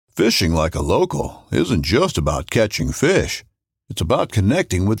Fishing like a local isn't just about catching fish. It's about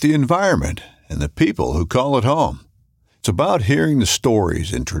connecting with the environment and the people who call it home. It's about hearing the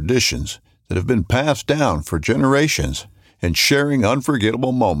stories and traditions that have been passed down for generations and sharing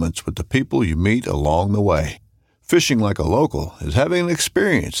unforgettable moments with the people you meet along the way. Fishing like a local is having an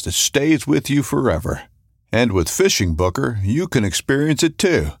experience that stays with you forever. And with Fishing Booker, you can experience it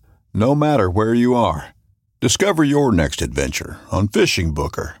too, no matter where you are. Discover your next adventure on Fishing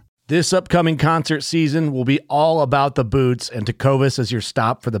Booker. This upcoming concert season will be all about the boots, and Tecovas is your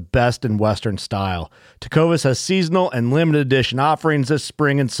stop for the best in Western style. Tecovas has seasonal and limited edition offerings this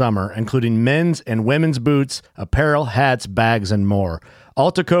spring and summer, including men's and women's boots, apparel, hats, bags, and more.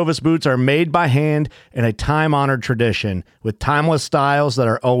 All Tecovas boots are made by hand in a time-honored tradition with timeless styles that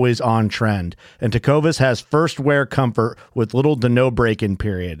are always on trend. And Tecovas has first wear comfort with little to no break-in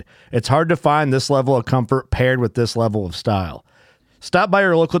period. It's hard to find this level of comfort paired with this level of style. Stop by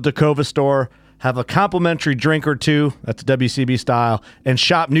your local Tecovas store, have a complimentary drink or two, that's WCB style, and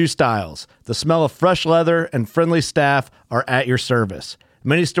shop new styles. The smell of fresh leather and friendly staff are at your service.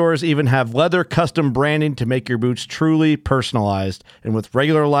 Many stores even have leather custom branding to make your boots truly personalized. And with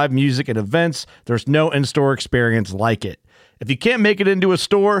regular live music and events, there's no in-store experience like it. If you can't make it into a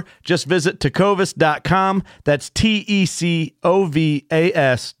store, just visit tecovas.com. That's TECOVAS.com.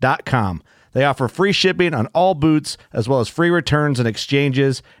 They offer free shipping on all boots, as well as free returns and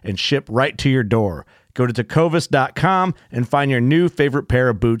exchanges, and ship right to your door. Go to tecovas.com and find your new favorite pair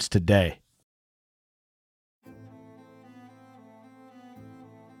of boots today.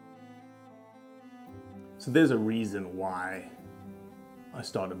 So there's a reason why I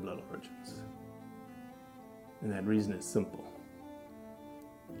started Blood Origins. And that reason is simple.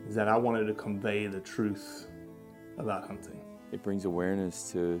 Is that I wanted to convey the truth about hunting. It brings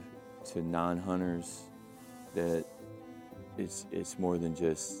awareness to non-hunters that it's more than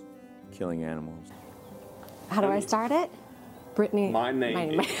just killing animals. How do I start it? Brittany. My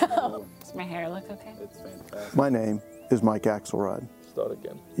name is... Does my hair look okay? It's fantastic. My name is Mike Axelrod. Start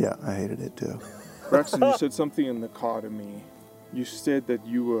again. Yeah, I hated it too. Braxton, you said something in the car to me. You said that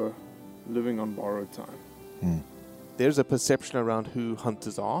you were living on borrowed time. There's a perception around who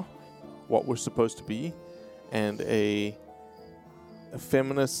hunters are, what we're supposed to be, and a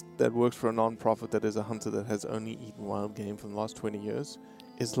feminist that works for a non-profit that is a hunter that has only eaten wild game for the last 20 years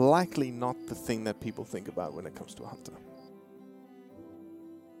is likely not the thing that people think about when it comes to a hunter.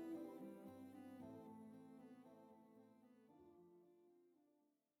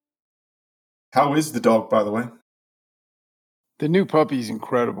 How is the dog, by the way? The new puppy's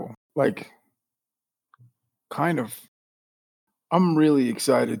incredible. I'm really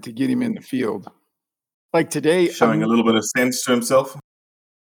excited to get him in the field. Like today, Showing a little bit of sense to himself.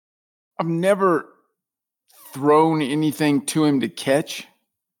 I've never thrown anything to him to catch.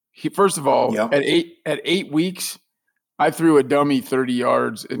 First of all, at 8 weeks, I threw a dummy 30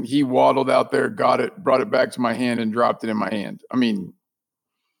 yards and he waddled out there, got it, brought it back to my hand and dropped it in my hand. I mean,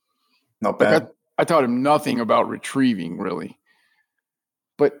 not bad. I taught him nothing about retrieving really.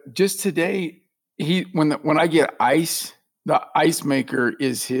 But just today, when I get ice, the ice maker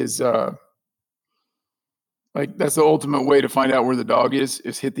is his that's the ultimate way to find out where the dog is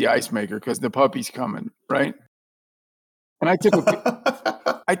hit the ice maker because the puppy's coming, right? And I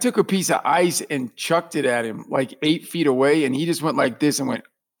took a piece of ice and chucked it at him 8 feet away, and he just went like this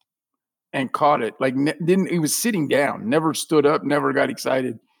and caught it. He was sitting down, never stood up, never got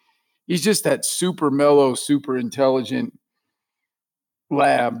excited. He's just that super mellow, super intelligent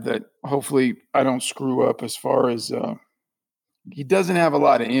lab that hopefully I don't screw up as far as he doesn't have a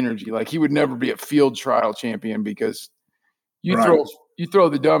lot of energy. He would never be a field trial champion because you throw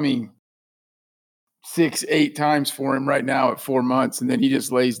the dummy 6-8 times for him right now at 4 months, and then he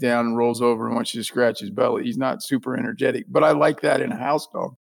just lays down and rolls over and wants you to scratch his belly. He's not super energetic, but I like that in a house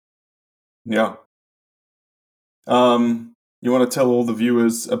dog. Yeah. You want to tell all the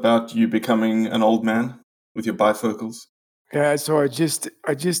viewers about you becoming an old man with your bifocals? Yeah, so I just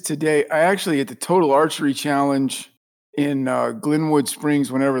today, I actually at the Total Archery Challenge in Glenwood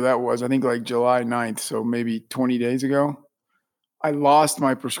Springs, whenever that was, I think July 9th, so maybe 20 days ago, I lost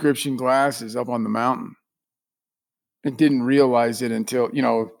my prescription glasses up on the mountain and didn't realize it until, it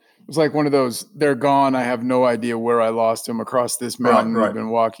was like one of those, they're gone. I have no idea where I lost them across this mountain I've been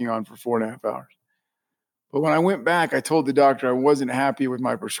walking on for 4.5 hours. But when I went back, I told the doctor I wasn't happy with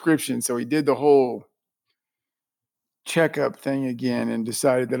my prescription. So he did the whole checkup thing again and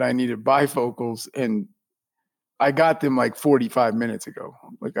decided that I needed bifocals. And I got them 45 minutes ago.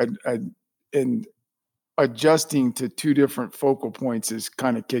 And adjusting to 2 different focal points is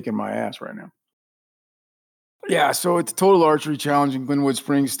kind of kicking my ass right now. Yeah, so it's a total archery challenge in Glenwood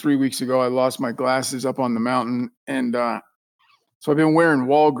Springs 3 weeks ago. I lost my glasses up on the mountain, and so I've been wearing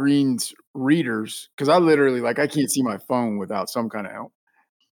Walgreens readers because I literally, like, I can't see my phone without some kind of help.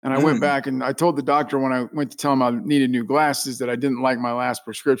 And I went back and I told the doctor when I went to tell him I needed new glasses that I didn't like my last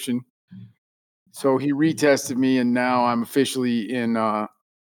prescription. So he retested me, and now I'm officially in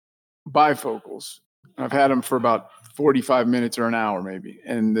bifocals. I've had them for about 45 minutes or an hour maybe.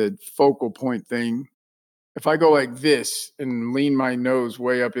 And the focal point thing, if I go like this and lean my nose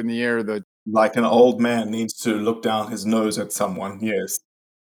way up in the air, Like an old man needs to look down his nose at someone. Yes.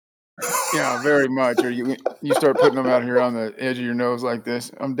 yeah, very much. Or you start putting them out here on the edge of your nose like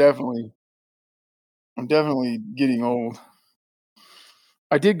this. I'm definitely getting old.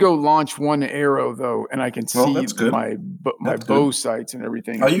 I did go launch one arrow though, and I can Well, see that's good. my That's bow good. sights and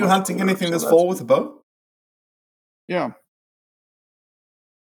everything. Are is you much hunting clearer, anything so this that's fall good. with a bow? Yeah.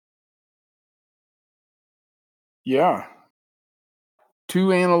 Yeah.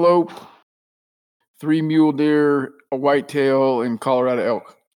 2 antelope, 3 mule deer, a whitetail, and Colorado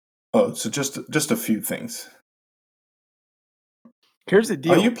elk. Oh, so just a few things. Here's the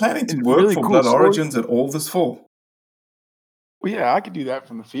deal. Are you planning to And work really for cool Blood story. Origins at all this fall? Well, yeah, I could do that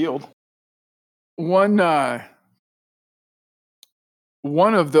from the field. One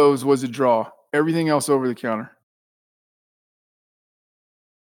of those was a draw. Everything else over the counter.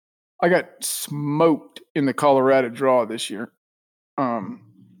 I got smoked in the Colorado draw this year. Oh,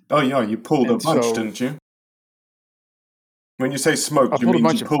 yeah, you pulled a And bunch, so didn't you? When you say I smoked, you pulled a mean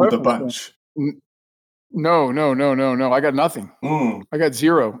bunch you of pulled a preference points. bunch. No. I got nothing. Mm, I got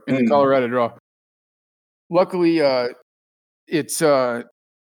 0 in the Colorado draw. Luckily, it's you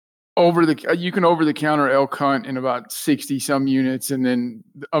can over the counter elk hunt in about 60 some units, and then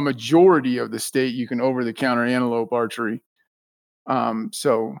a majority of the state you can over the counter antelope archery.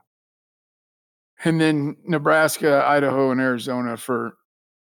 So, and then Nebraska, Idaho, and Arizona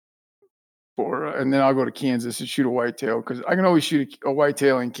and then I'll go to Kansas and shoot a whitetail because I can always shoot a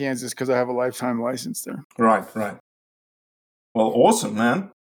whitetail in Kansas because I have a lifetime license there. right. Well, awesome,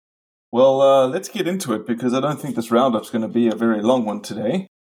 man. Well, let's get into it because I don't think this roundup's going to be a very long one today.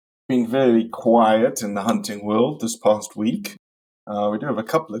 Been very quiet in the hunting world this past week. We do have a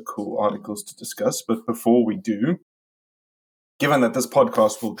couple of cool articles to discuss, but before we do, given that this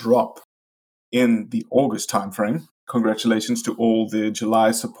podcast will drop in the August timeframe, congratulations to all the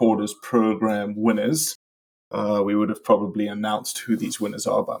July Supporters Program winners. We would have probably announced who these winners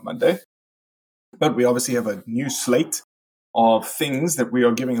are by Monday. But we obviously have a new slate of things that we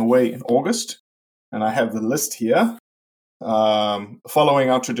are giving away in August. And I have the list here. Following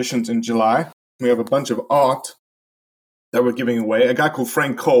our traditions in July, we have a bunch of art that we're giving away. A guy called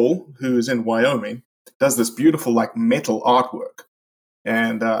Frank Cole, who is in Wyoming, does this beautiful like metal artwork.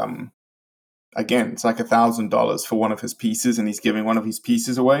 And again, it's like $1,000 for one of his pieces, and he's giving one of his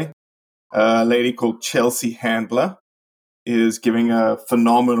pieces away. A lady called Chelsea Handler is giving a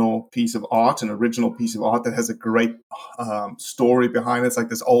phenomenal piece of art, an original piece of art that has a great story behind it. It's like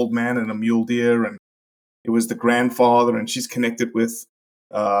this old man and a mule deer, and it was the grandfather, and she's connected with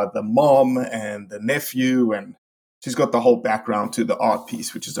the mom and the nephew, and she's got the whole background to the art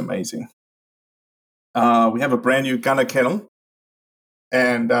piece, which is amazing. We have a brand new gunner kennel,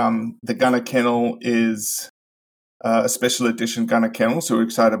 and the gunner kennel is a special edition gunner kennel, so we're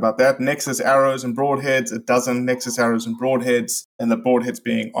excited about that. Nexus arrows and broadheads, 12 Nexus arrows and broadheads, and the broadheads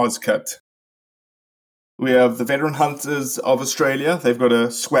being Ozcut. We have the Veteran Hunters of Australia. They've got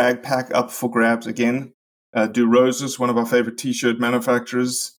a swag pack up for grabs again. Do Roses, one of our favorite t-shirt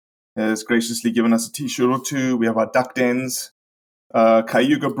manufacturers, has graciously given us a t-shirt or two. We have our duck dens.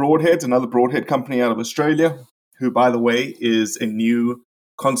 Cayuga Broadheads, another broadhead company out of Australia, who, by the way, is a new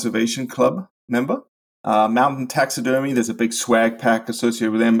conservation club member. Mountain Taxidermy, there's a big swag pack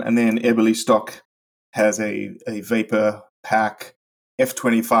associated with them. And then Eberly Stock has a vapor pack.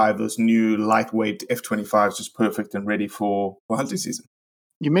 F25, those new lightweight F25s, just perfect and ready for hunting season.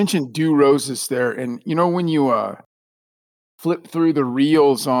 You mentioned Do Roses there, and you know when you flip through the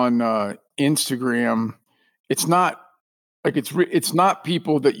reels on Instagram, it's not like it's not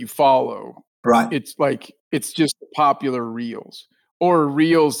people that you follow. Right. It's like it's just popular reels or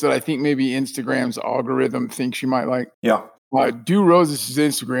reels that I think maybe Instagram's algorithm thinks you might like. Yeah. Do Roses'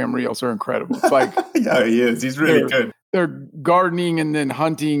 Instagram reels are incredible. It's like yeah, he is. He's really good. They're gardening and then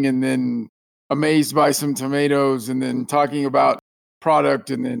hunting and then amazed by some tomatoes and then talking about product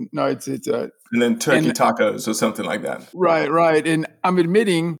and then and then turkey tacos or something like that. Right. And I'm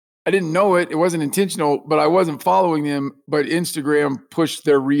admitting I didn't know it. It wasn't intentional, but I wasn't following them. But Instagram pushed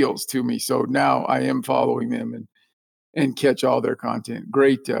their reels to me, so now I am following them and catch all their content.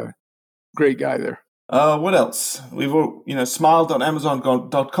 Great guy there. What else? We've all, smiled on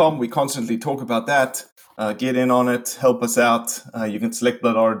Amazon.com. We constantly talk about that. Get in on it. Help us out. You can select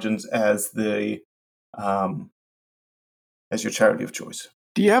Blood Origins as as your charity of choice.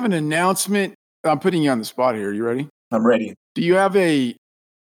 Do you have an announcement? I'm putting you on the spot here. You ready? I'm ready. Do you have a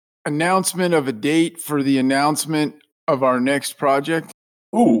announcement of a date for the announcement of our next project?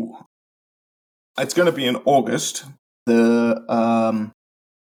 Ooh, it's going to be in August. Yeah,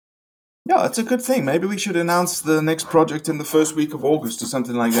 it's a good thing. Maybe we should announce the next project in the first week of August or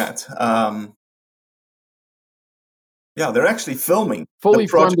something like that. Yeah, they're actually filming. Fully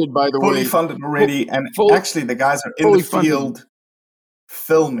funded, by the way. Fully funded already, and actually the guys are in the field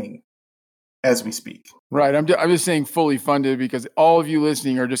filming as we speak. Right. I'm just saying fully funded because all of you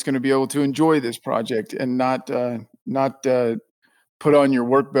listening are just going to be able to enjoy this project and not put on your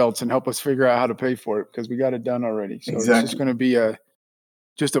work belts and help us figure out how to pay for it because we got it done already. So It's just going to be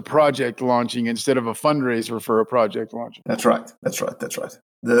just a project launching instead of a fundraiser for a project launching. That's right.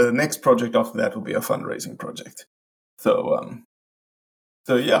 The next project after that will be a fundraising project. So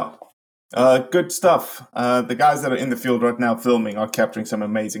yeah, good stuff. The guys that are in the field right now filming are capturing some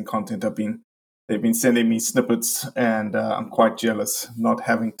amazing content. They've been sending me snippets, and I'm quite jealous not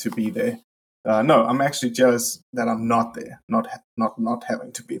having to be there. No, I'm actually jealous that I'm not there, not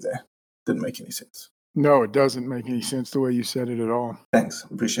having to be there. Didn't make any sense. No, it doesn't make any sense the way you said it at all. Thanks,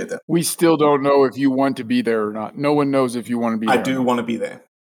 appreciate that. We still don't know if you want to be there or not. No one knows if you want to be there. I do want to be there,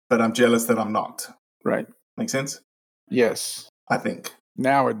 but I'm jealous that I'm not. Right. Make sense? Yes. I think.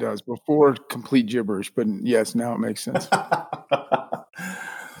 Now it does. Before, complete gibberish, but yes, now it makes sense.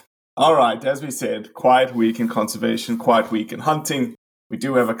 All right, as we said, quiet week in conservation, quiet week in hunting. We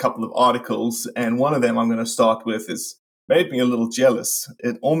do have a couple of articles, and one of them I'm going to start with is made me a little jealous.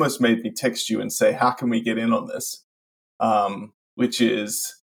 It almost made me text you and say, how can we get in on this? Which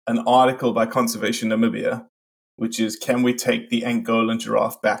is an article by Conservation Namibia, which is, can we take the Angolan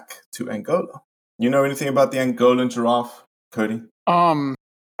giraffe back to Angola? You know anything about the Angolan giraffe, Cody?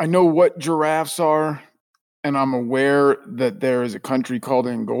 I know what giraffes are, and I'm aware that there is a country called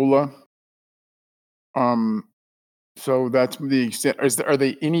Angola. So that's the extent. Are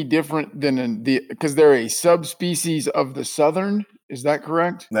they any different than because they're a subspecies of the southern? Is that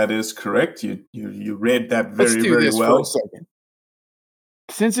correct? That is correct. You read that very, let's do very this well. For a second.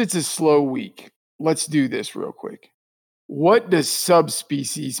 Since it's a slow week, let's do this real quick. What does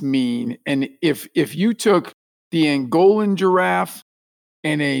subspecies mean? And if you took the Angolan giraffe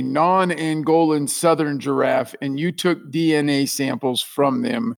and a non-Angolan southern giraffe and you took DNA samples from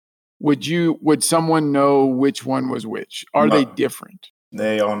them, would someone know which one was which? Are they different?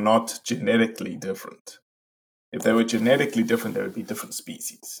 They are not genetically different. If they were genetically different, they would be different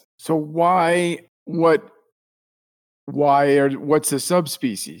species. So what's a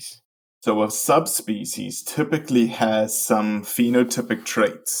subspecies? So a subspecies typically has some phenotypic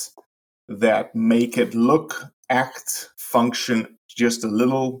traits that make it look, act, function just a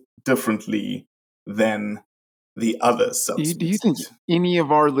little differently than the other subspecies. Do you think any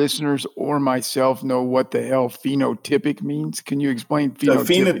of our listeners or myself know what the hell phenotypic means? Can you explain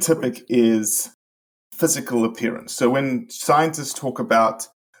phenotypic? So phenotypic is physical appearance. So when scientists talk about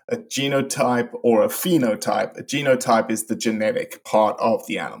a genotype or a genotype is the genetic part of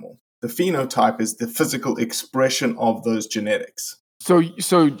the animal. The phenotype is the physical expression of those genetics. So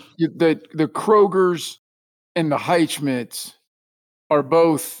the Krogers and the Heitschmidts are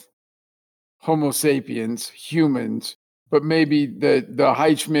both Homo sapiens, humans, but maybe the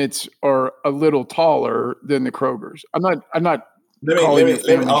Heitschmidts are a little taller than the Krogers. I'm not calling your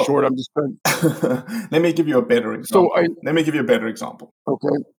family short. I'm just trying. Let me give you a better example. Let me give you a better example.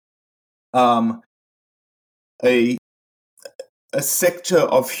 Okay. A sector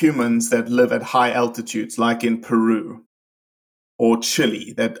of humans that live at high altitudes, like in Peru or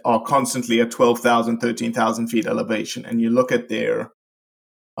Chile, that are constantly at 12,000, 13,000 feet elevation, and you look at their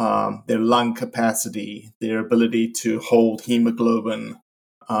lung capacity, their ability to hold hemoglobin,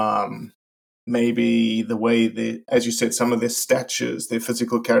 maybe the way as you said, some of their statures, their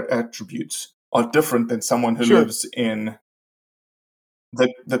physical attributes are different than someone who lives in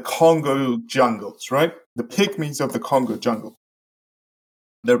the Congo jungles, right? The pygmies of the Congo jungle.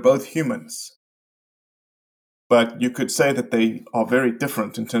 They're both humans. But you could say that they are very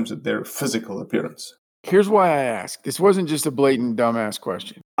different in terms of their physical appearance. Here's why I ask. This wasn't just a blatant dumbass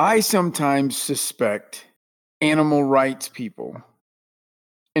question. I sometimes suspect animal rights people,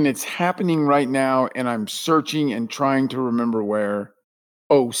 and it's happening right now, and I'm searching and trying to remember where.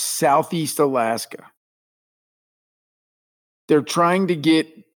 Oh, Southeast Alaska. They're trying to get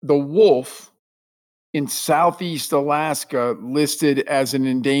the wolf in Southeast Alaska listed as an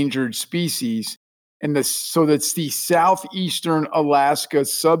endangered species, so that's the southeastern Alaska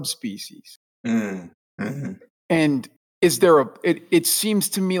subspecies. Mm-hmm. And is there it seems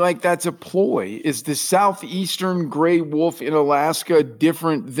to me like that's a ploy. Is the southeastern gray wolf in Alaska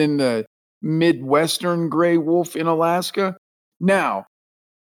different than the midwestern gray wolf in Alaska? Now,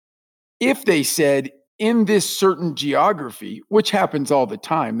 if they said in this certain geography, which happens all the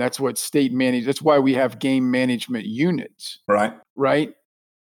time, that's what that's why we have game management units. Right?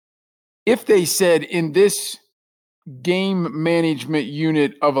 If they said in this game management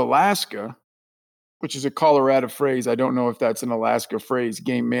unit of Alaska, which is a Colorado phrase, I don't know if that's an Alaska phrase,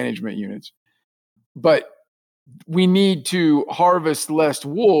 game management units, but we need to harvest less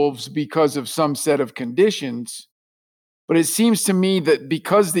wolves because of some set of conditions. But it seems to me that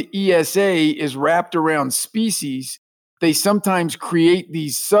because the ESA is wrapped around species, they sometimes create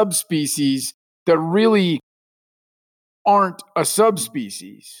these subspecies that really aren't a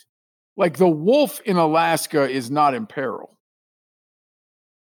subspecies. Like the wolf in Alaska is not in peril.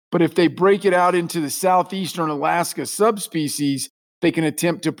 But if they break it out into the southeastern Alaska subspecies, they can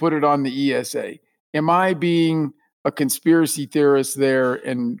attempt to put it on the ESA. Am I being a conspiracy theorist there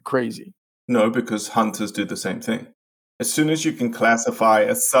and crazy? No, because hunters do the same thing. As soon as you can classify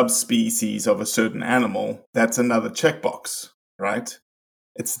a subspecies of a certain animal, that's another checkbox, right?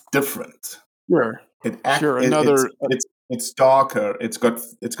 It's different. Sure. It's darker. It's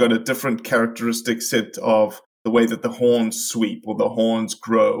got a different characteristic set of the way that the horns sweep or the horns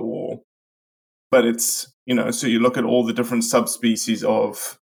grow, but it's, so you look at all the different subspecies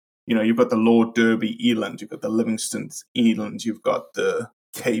of, you've got the Lord Derby eland, you've got the Livingston's eland, you've got the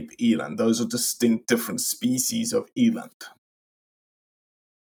Cape eland. Those are distinct different species of eland.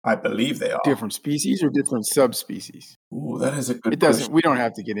 I believe they are. Different species or different subspecies? Ooh, that is a good question. We don't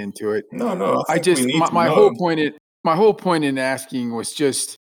have to get into it. No. My whole point in asking was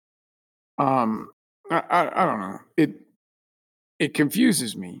just, I don't know. It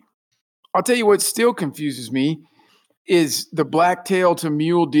confuses me. I'll tell you what still confuses me is the blacktail to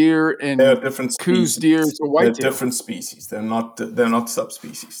mule deer and Coues deer to whitetail. They're different species. They're not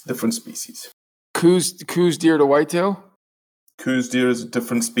subspecies. Different species. Coues deer to whitetail? Coues deer is a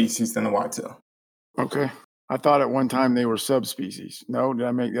different species than a whitetail. Okay. I thought at one time they were subspecies. No, did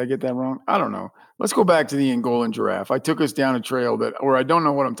I get that wrong? I don't know. Let's go back to the Angolan giraffe. I took us down a trail where I don't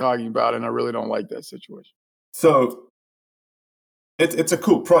know what I'm talking about, and I really don't like that situation. So it's a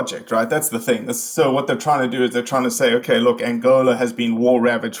cool project, right? That's the thing. So what they're trying to do is they're trying to say, okay, look, Angola has been war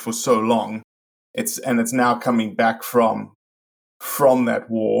ravaged for so long. It's now coming back from that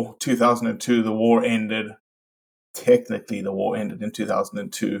war. 2002, the war ended. Technically, the war ended in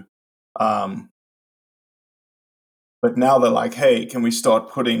 2002. But now they're like, hey, can we start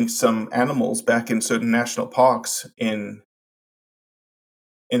putting some animals back in certain national parks in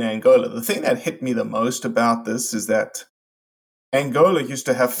Angola? The thing that hit me the most about this is that Angola used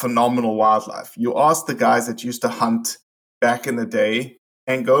to have phenomenal wildlife. You ask the guys that used to hunt back in the day,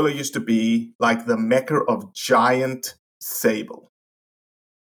 Angola used to be like the mecca of giant sable.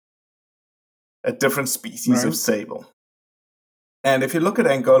 A different species of sable. And if you look at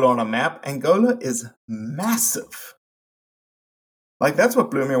Angola on a map, Angola is massive. Like, that's what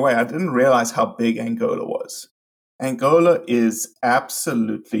blew me away. I didn't realize how big Angola was. Angola is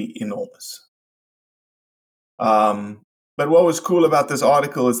absolutely enormous. But what was cool about this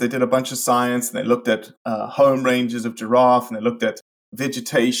article is they did a bunch of science, and they looked at home ranges of giraffe, and they looked at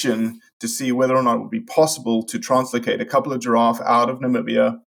vegetation to see whether or not it would be possible to translocate a couple of giraffe out of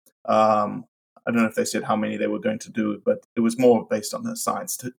Namibia. I don't know if they said how many they were going to do, but it was more based on a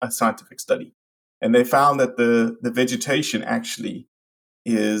scientific study. And they found that the vegetation actually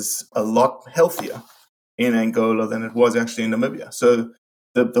is a lot healthier in Angola than it was actually in Namibia. So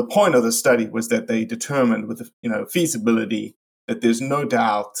the point of the study was that they determined with feasibility that there's no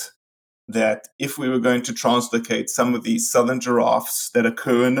doubt that if we were going to translocate some of these southern giraffes that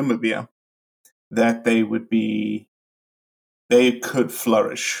occur in Namibia, that they could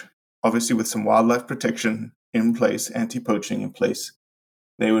flourish. Obviously, with some wildlife protection in place, anti-poaching in place,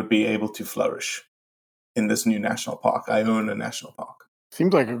 they would be able to flourish in this new national park. I own a national park.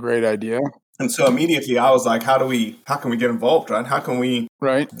 Seems like a great idea. And so immediately I was like, how can we get involved, right?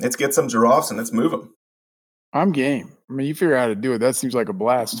 Let's get some giraffes and let's move them. I'm game. I mean, you figure out how to do it. That seems like a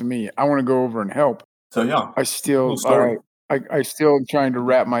blast to me. I want to go over and help. So yeah, I still am trying to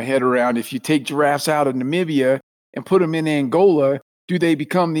wrap my head around, if you take giraffes out of Namibia and put them in Angola, do they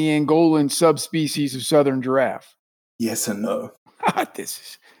become the Angolan subspecies of southern giraffe? Yes and no.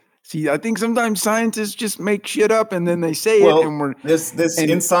 See, I think sometimes scientists just make shit up and then they say it,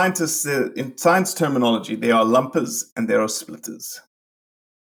 and in science terminology, there are lumpers and there are splitters.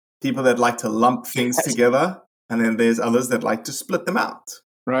 people that like to lump things together, and then there's others that like to split them out.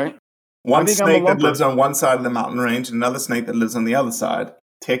 Right. One think I'm a snake that lumper. lives on one side of the mountain range and another snake that lives on the other side,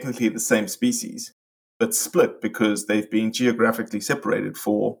 technically the same species, but split because they've been geographically separated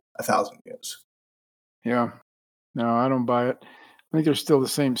for 1,000 years. Yeah. No, I don't buy it. I think they're still the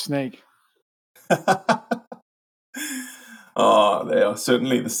same snake. Oh, they are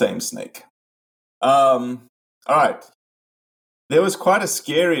certainly the same snake. All right. There was quite a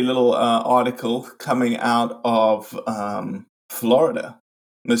scary little article coming out of Florida,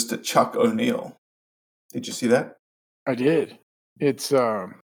 Mr. Chuck O'Neill. Did you see that? I did. It's So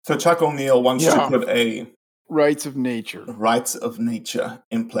Chuck O'Neill wants to put a rights of nature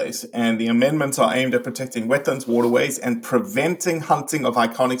in place, and the amendments are aimed at protecting wetlands, waterways, and preventing hunting of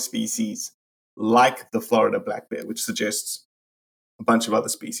iconic species like the Florida black bear, which suggests a bunch of other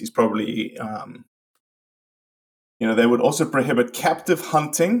species. Probably, they would also prohibit captive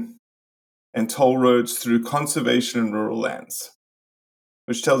hunting and toll roads through conservation in rural lands,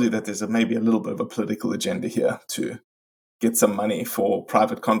 which tells you that there's maybe a little bit of a political agenda here to get some money for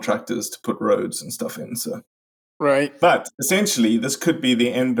private contractors to put roads and stuff in. So, right. But essentially, this could be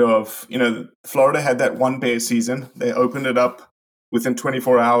the end of, Florida had that one bear season. They opened it up. Within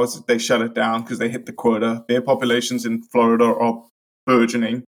 24 hours, they shut it down because they hit the quota. Bear populations in Florida are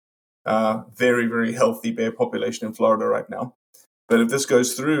burgeoning. Very, very healthy bear population in Florida right now. But if this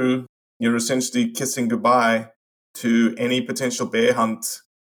goes through, you're essentially kissing goodbye to any potential bear hunt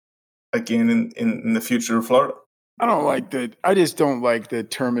again in the future of Florida. I just don't like the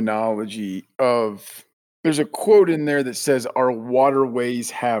terminology of, there's a quote in there that says our waterways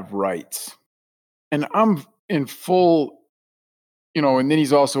have rights. And I'm in full, and then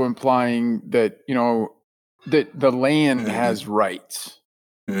he's also implying that, that the land has rights.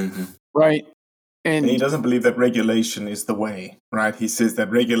 Mm-hmm. Right. And he doesn't believe that regulation is the way, right? He says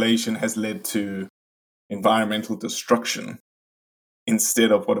that regulation has led to environmental destruction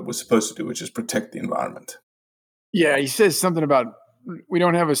instead of what it was supposed to do, which is protect the environment. Yeah, he says something about we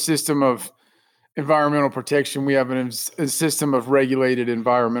don't have a system of environmental protection. We have a system of regulated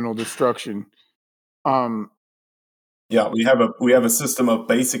environmental destruction. Yeah, we have a system of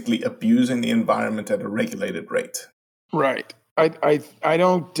basically abusing the environment at a regulated rate. Right. I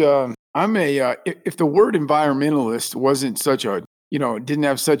don't. I'm a. If the word environmentalist wasn't such a, didn't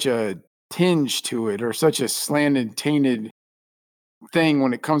have such a tinge to it or such a slanted, tainted thing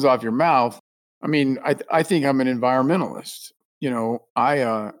when it comes off your mouth, I mean, I think I'm an environmentalist.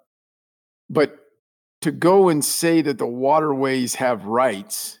 But to go and say that the waterways have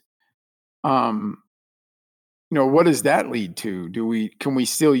rights, what does that lead to? Can we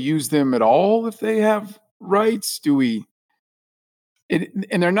still use them at all if they have rights?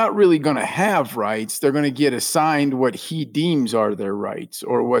 And they're not really going to have rights. They're going to get assigned what he deems are their rights,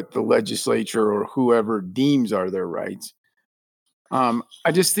 or what the legislature or whoever deems are their rights. I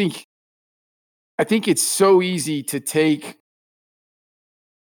think it's so easy to take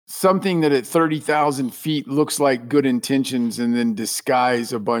something that at 30,000 feet looks like good intentions and then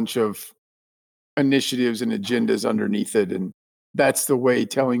disguise a bunch of initiatives and agendas underneath it. And that's the way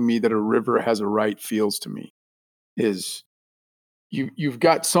telling me that a river has a right feels to me, is you've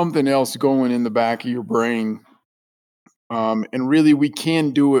got something else going in the back of your brain. And really we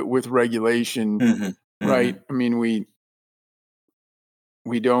can do it with regulation, right? I mean, we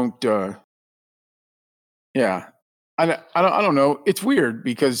don't, yeah. I don't know. It's weird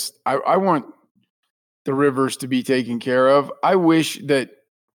because I want the rivers to be taken care of. I wish that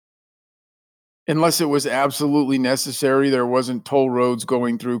unless it was absolutely necessary, there wasn't toll roads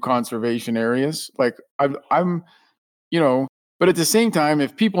going through conservation areas. Like I'm, but at the same time,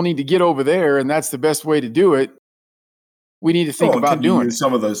 if people need to get over there and that's the best way to do it, we need to think about doing it.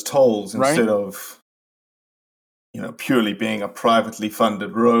 Some of those tolls right? Instead of, purely being a privately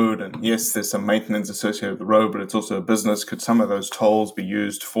funded road. And yes, there's some maintenance associated with the road, but it's also a business. Could some of those tolls be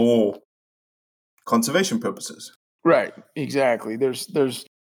used for conservation purposes? Right. Exactly. There's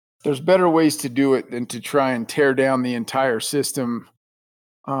better ways to do it than to try and tear down the entire system,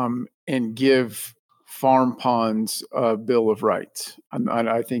 and give farm ponds a Bill of Rights.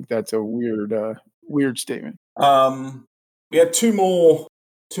 I think that's a weird statement. We had two more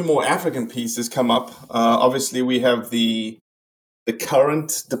African pieces come up. Obviously, we have the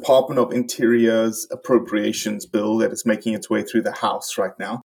current Department of Interior's appropriations bill that is making its way through the House right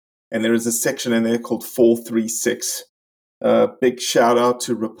now. And there is a section in there called 436. Big shout out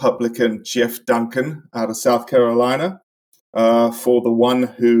to Republican Jeff Duncan out of South Carolina for the one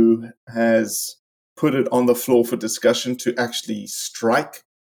who has put it on the floor for discussion to actually strike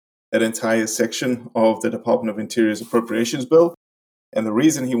that entire section of the Department of Interior's appropriations bill. And the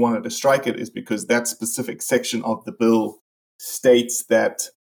reason he wanted to strike it is because that specific section of the bill states that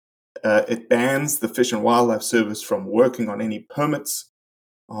it bans the Fish and Wildlife Service from working on any permits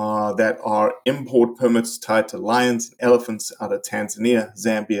that are import permits tied to lions and elephants out of Tanzania,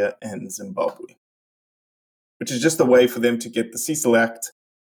 Zambia, and Zimbabwe, which is just a way for them to get the Cecil Act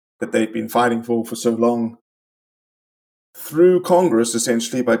that they've been fighting for so long through Congress,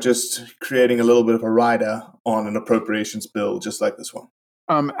 essentially, by just creating a little bit of a rider on an appropriations bill just like this one.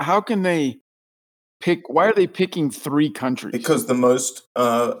 How can they pick? Why are they picking 3 countries? Because the most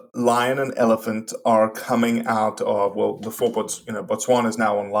lion and elephant are coming out of, well, before Botswana is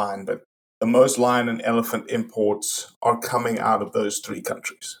now online, but the most lion and elephant imports are coming out of those 3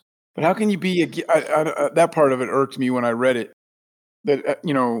 countries. But how can you be that part of it irked me when I read it. That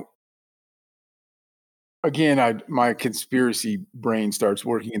again, my conspiracy brain starts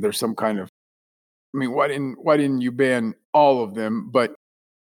working, and there's some kind of. I mean, why didn't you ban all of them? But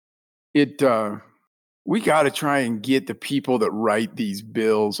we got to try and get the people that write these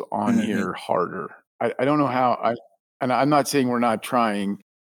bills on here harder. I don't know how. And I'm not saying we're not trying,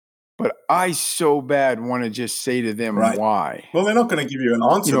 but I so bad want to just say to them why. Well, they're not going to give you an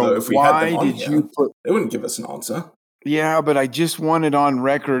answer though. If we had them on here, they wouldn't give us an answer. Yeah, but I just want it on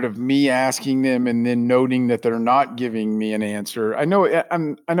record of me asking them and then noting that they're not giving me an answer. I know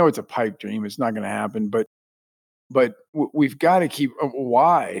it's a pipe dream. It's not going to happen, but we've got to keep.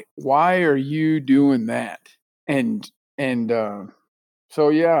 Why are you doing that? And so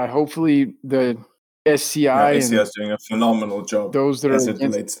yeah, hopefully the SCI SCI is doing a phenomenal job. Those that as are it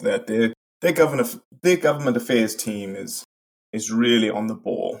relates to that, their government affairs team is really on the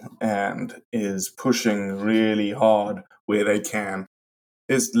ball and is pushing really hard where they can.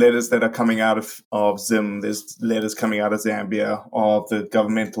 There's letters that are coming out of Zim. There's letters coming out of Zambia of the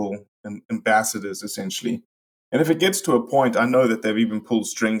governmental ambassadors, essentially. And if it gets to a point, I know that they've even pulled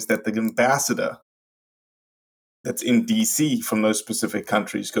strings that the ambassador that's in DC from those specific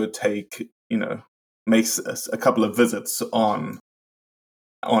countries go take, makes a couple of visits on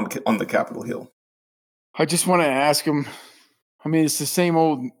the Capitol Hill. I just want to ask him. I mean, it's the same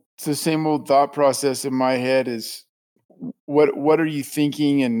old thought process in my head is what are you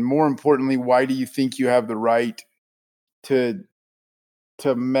thinking? And more importantly, why do you think you have the right to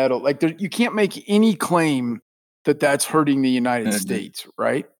meddle? Like you can't make any claim that that's hurting the United States,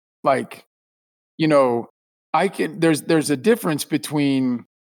 right? Like, there's a difference between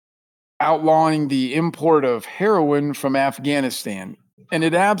outlawing the import of heroin from Afghanistan. And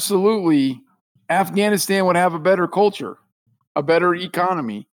Afghanistan would have a better culture, a better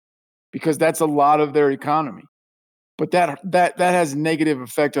economy, because that's a lot of their economy. But that has a negative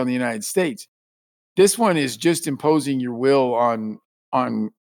effect on the United States. This one is just imposing your will on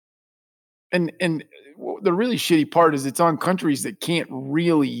and the really shitty part is it's on countries that can't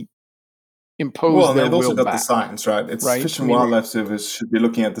really impose well, their they've also will got back. The science, right? It's right? Fish and Wildlife Service should be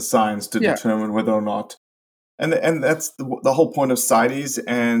looking at the science to determine whether or not, and that's the whole point of CITES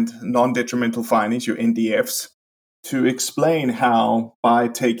and non-detrimental findings, your NDFs, to explain how by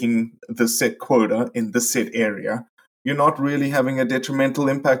taking the set quota in the set area, you're not really having a detrimental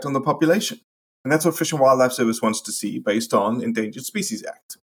impact on the population. And that's what Fish and Wildlife Service wants to see based on Endangered Species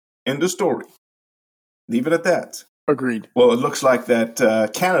Act. End of story. Leave it at that. Agreed. Well, it looks like that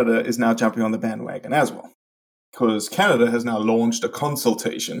Canada is now jumping on the bandwagon as well, because Canada has now launched a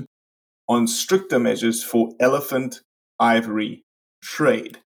consultation on stricter measures for elephant ivory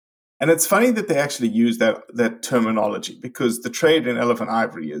trade. And it's funny that they actually use that terminology, because the trade in elephant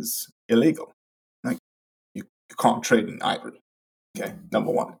ivory is illegal. Like, you can't trade in ivory. Okay,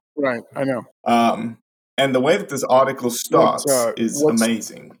 number one. Right, I know. And the way that this article starts is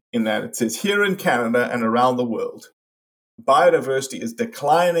amazing, in that it says, here in Canada and around the world, biodiversity is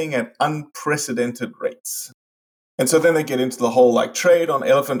declining at unprecedented rates. And so then they get into the whole trade on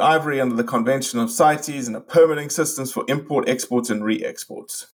elephant ivory under the Convention of CITES and the permitting systems for import, exports, and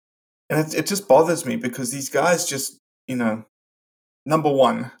re-exports. And it just bothers me, because these guys just, number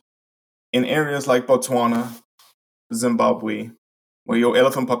one, in areas like Botswana, Zimbabwe, where your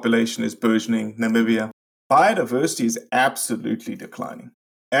elephant population is burgeoning, Namibia, biodiversity is absolutely declining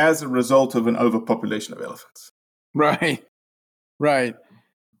as a result of an overpopulation of elephants. Right.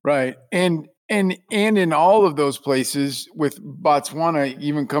 And in all of those places, with Botswana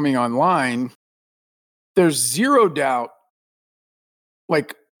even coming online, there's zero doubt.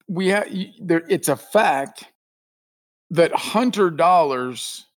 It's a fact that hunter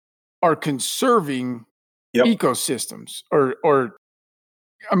dollars are conserving ecosystems, or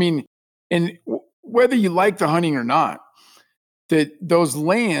I mean, and whether you like the hunting or not, that those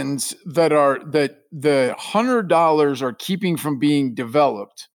lands that the $100 are keeping from being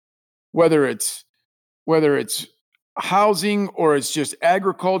developed, whether it's housing or it's just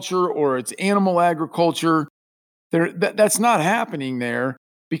agriculture or it's animal agriculture, that's not happening there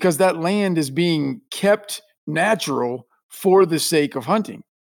because that land is being kept natural for the sake of hunting.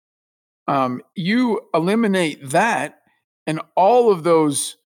 You eliminate that, and all of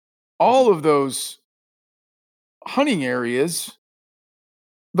those hunting areas,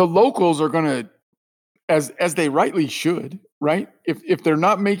 the locals are going to, as they rightly should, right? If they're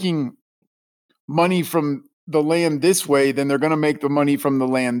not making money from the land this way, then they're going to make the money from the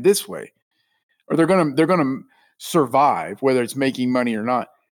land this way, or they're going to survive, whether it's making money or not.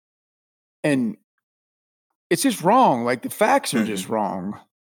 And it's just wrong. Like the facts are just wrong,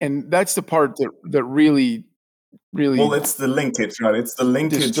 and that's the part that really Well, it's the linkage, right? It's the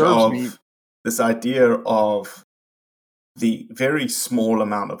linkage disturbs of me. this idea of the very small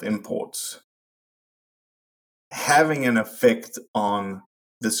amount of imports having an effect on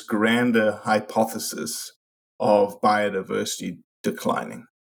this grander hypothesis of biodiversity declining.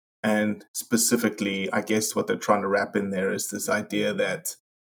 And specifically, I guess what they're trying to wrap in there is this idea that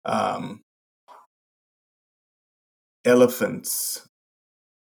elephants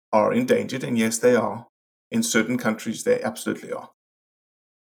are endangered, and yes, they are. In certain countries, they absolutely are.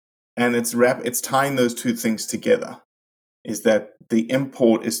 And it's tying those two things together, is that the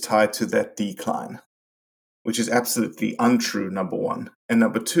import is tied to that decline, which is absolutely untrue, number one. And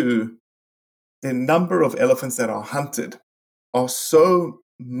number two, the number of elephants that are hunted are so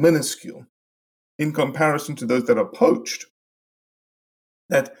minuscule in comparison to those that are poached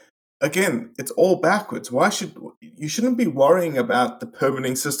that, again, it's all backwards. You shouldn't be worrying about the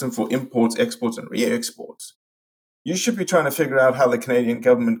permitting system for imports, exports, and re-exports. You should be trying to figure out how the Canadian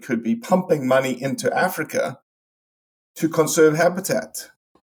government could be pumping money into Africa to conserve habitat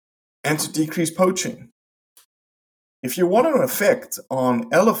and to decrease poaching. If you want an effect on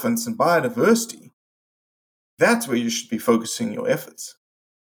elephants and biodiversity, that's where you should be focusing your efforts.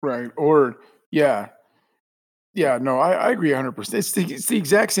 Right. Or, yeah. Yeah, no, I agree 100%. It's the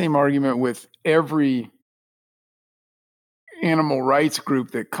exact same argument with every animal rights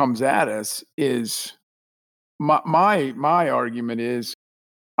group that comes at us. Is my argument is,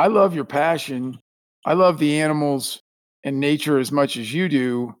 I love your passion. I love the animals and nature as much as you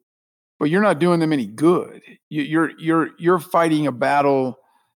do, but you're not doing them any good. You're fighting a battle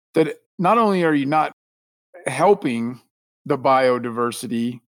that not only are you not helping the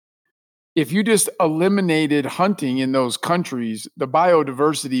biodiversity, if you just eliminated hunting in those countries, the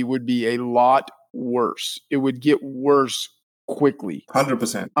biodiversity would be a lot worse. It would get worse quickly.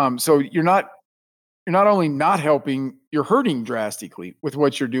 100%. So you're not only not helping, you're hurting drastically with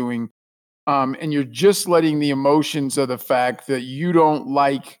what you're doing. And you're just letting the emotions of the fact that you don't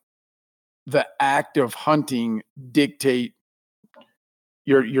like the act of hunting dictate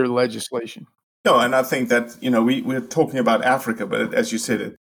your legislation. No, and I think that, we're talking about Africa, but as you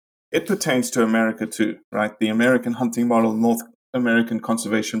said, it pertains to America too, right? The American hunting model, North American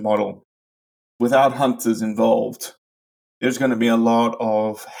conservation model. Without hunters involved, there's going to be a lot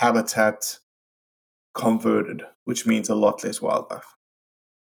of habitat converted, which means a lot less wildlife.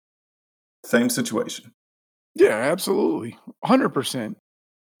 Same situation. Yeah, absolutely. 100%.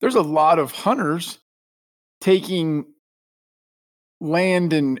 There's a lot of hunters taking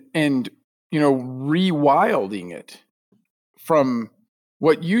land and rewilding it from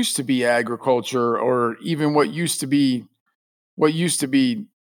what used to be agriculture, or even what used to be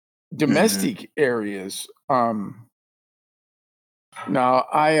domestic areas. Now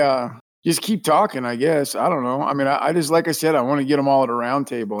I just keep talking, I guess. I don't know. I mean, I just, like I said, I want to get them all at a round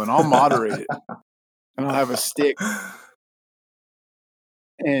table, and I'll moderate it, and I'll have a stick.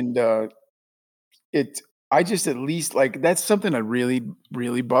 And I just, at least, like, that's something that really,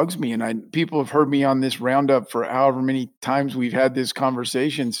 really bugs me. And people have heard me on this Roundup for however many times we've had this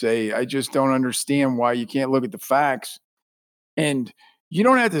conversation say, I just don't understand why you can't look at the facts. And you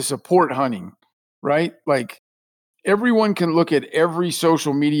don't have to support hunting, right? Like, everyone can look at every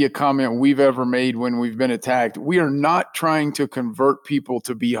social media comment we've ever made when we've been attacked. We are not trying to convert people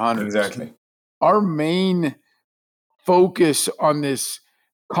to be hunters. Exactly. Our main focus on this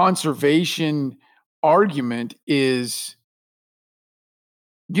conservation argument is,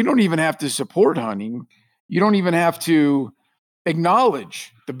 you don't even have to support hunting. You don't even have to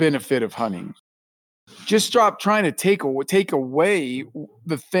acknowledge the benefit of hunting. Just stop trying to take away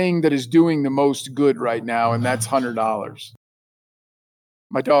the thing that is doing the most good right now, and that's $100.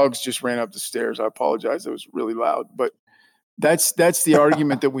 My dogs just ran up the stairs. I apologize. It was really loud, but that's the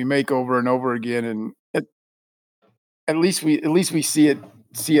argument that we make over and over again. And at least we see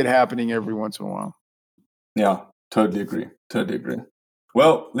it happening every once in a while. Yeah, totally agree.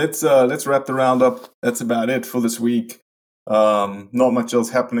 Well, let's wrap the roundup. That's about it for this week. Not much else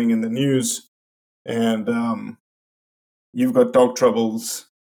happening in the news, and you've got dog troubles.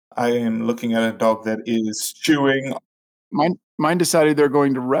 I am looking at a dog that is chewing. Mine decided they're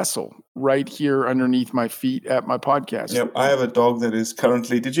going to wrestle right here underneath my feet at my podcast. Yep, I have a dog that is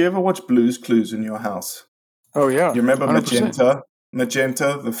currently. Did you ever watch Blue's Clues in your house? Oh yeah, You remember 100%.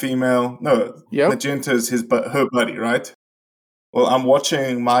 Magenta, the female? No, Yep. Magenta is her buddy, right? Well, I'm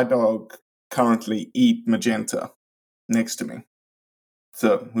watching my dog currently eat Magenta next to me.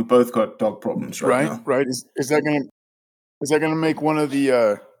 So we both got dog problems right now. Right. Is that gonna make one of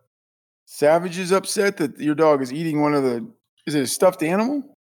the savages upset that your dog is eating one of the? Is it a stuffed animal?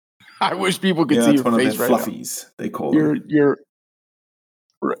 I wish people could see it's your one face of their right fluffies, they call now. them. Your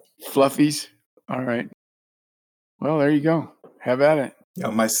fluffies. All right. Well, there you go. Have at it. Yeah,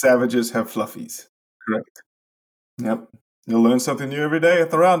 my savages have fluffies. Correct. Yep. You'll learn something new every day at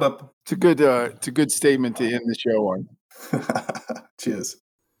the Roundup. It's a good statement to end the show on. Cheers.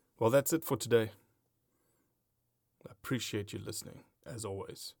 Well, that's it for today. I appreciate you listening, as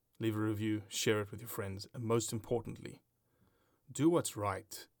always. Leave a review, share it with your friends, and most importantly, do what's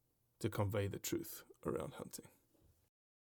right to convey the truth around hunting.